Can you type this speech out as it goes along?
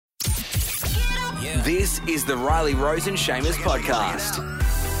This is the Riley Rose and Seamus podcast.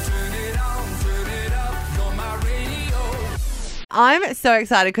 I'm so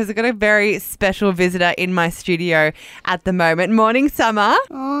excited because I've got a very special visitor in my studio at the moment. Morning, Summer.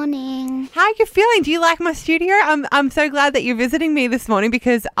 Morning. How are you feeling? Do you like my studio? I'm so glad that you're visiting me this morning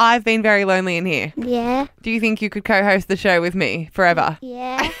because I've been very lonely in here. Yeah. Do you think you could co-host the show with me forever?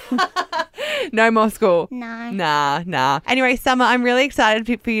 Yeah. No more school? No. Nah. Anyway, Summer, I'm really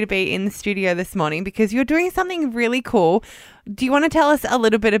excited for you to be in the studio this morning because you're doing something really cool. Do you want to tell us a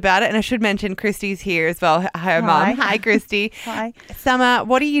little bit about it? And I should mention Christy's here as well, her mum. Hi, Christy. Hi. Summer,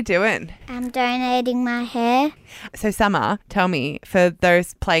 what are you doing? I'm donating my hair. So, Summer, tell me, for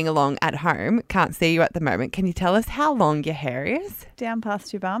those playing along at home, can't see you at the moment, can you tell us how long your hair is? Down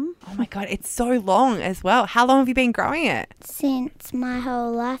past your bum. Oh, my God, it's so long as well. How long have you been growing it? Since my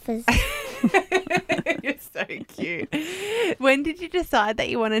whole life is... You're so cute. When did you decide that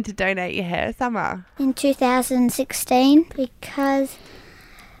you wanted to donate your hair, Summer? in 2016 because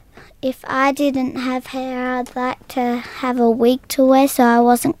if I didn't have hair, I'd like to have a wig to wear so I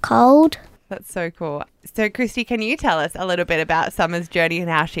wasn't cold. That's so cool. So, Christy, can you tell us a little bit about Summer's journey and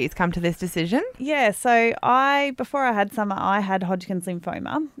how she's come to this decision? Yeah, so before I had Summer, I had Hodgkin's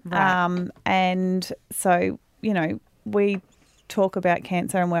lymphoma. Right. And so, we talk about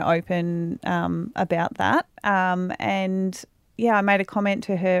cancer and we're open about that. And yeah, I made a comment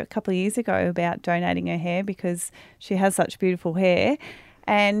to her a couple of years ago about donating her hair because she has such beautiful hair.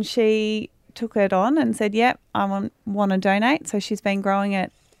 And she took it on and said, yep, I want to donate. So she's been growing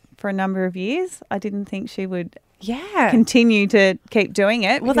it for a number of years. I didn't think she would continue to keep doing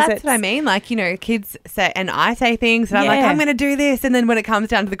it. Well, that's what I mean. Like, kids say, and I say things, and I'm like, I'm going to do this. And then when it comes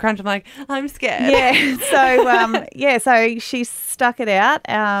down to the crunch, I'm like, I'm scared. Yeah. So she stuck it out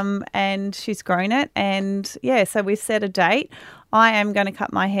and she's grown it. And yeah, so we've set a date. I am going to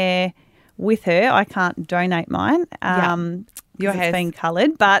cut my hair with her. I can't donate mine. Your hair's been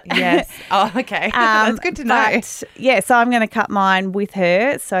coloured, but yes. Oh, okay. That's good to know. But, yeah, so I'm going to cut mine with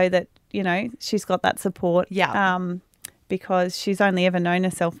her so that she's got that support. Yeah. Because she's only ever known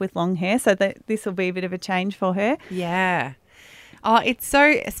herself with long hair, so that this will be a bit of a change for her. Yeah. Oh, it's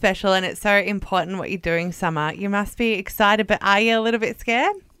so special and it's so important what you're doing, Summer. You must be excited, but are you a little bit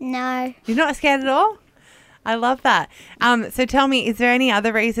scared? No. You're not scared at all? I love that. So tell me, is there any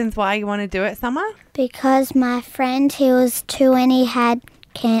other reasons why you want to do it, Summer? Because my friend, he was 2 and he had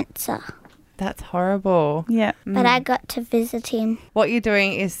cancer. That's horrible. Yeah. But I got to visit him. What you're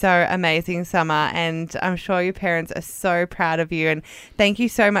doing is so amazing, Summer, and I'm sure your parents are so proud of you. And thank you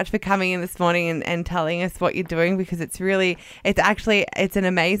so much for coming in this morning and telling us what you're doing because it's an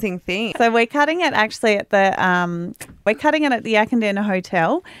amazing thing. So we're cutting it actually at the Yakandana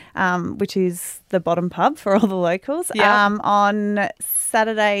Hotel, which is the bottom pub for all the locals. Yeah. On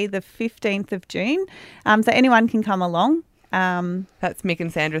Saturday the 15th of June. So anyone can come along. That's Mick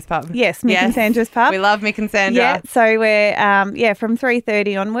and Sandra's pub. Yes, Mick and Sandra's pub. We love Mick and Sandra. Yeah, so we're from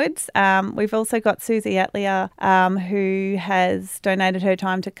 3:30 onwards. We've also got Susie Atlia, who has donated her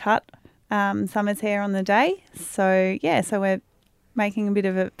time to cut Summer's hair on the day. So so we're making a bit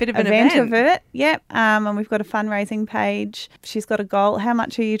of an event of it. Yep. And we've got a fundraising page. She's got a goal. How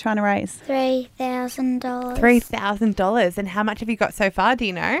much are you trying to raise? $3,000. $3,000. And how much have you got so far? Do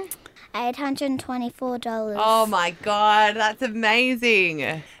you know? $824. Oh my God, that's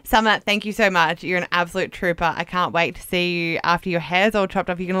amazing. Summer, thank you so much. You're an absolute trooper. I can't wait to see you after your hair's all chopped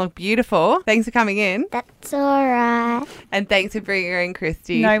off. You're going to look beautiful. Thanks for coming in. That's all right. And thanks for bringing her in,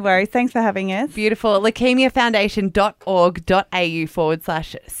 Christy. No worries. Thanks for having us. Beautiful.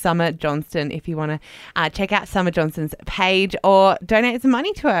 leukemiafoundation.org.au/Summer Johnston if you want to check out Summer Johnston's page or donate some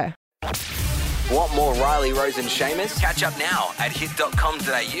money to her. Want more Riley, Rose and Seamus? Catch up now at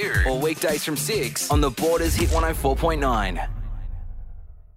hit.com.au or weekdays from 6 on the Borders Hit 104.9.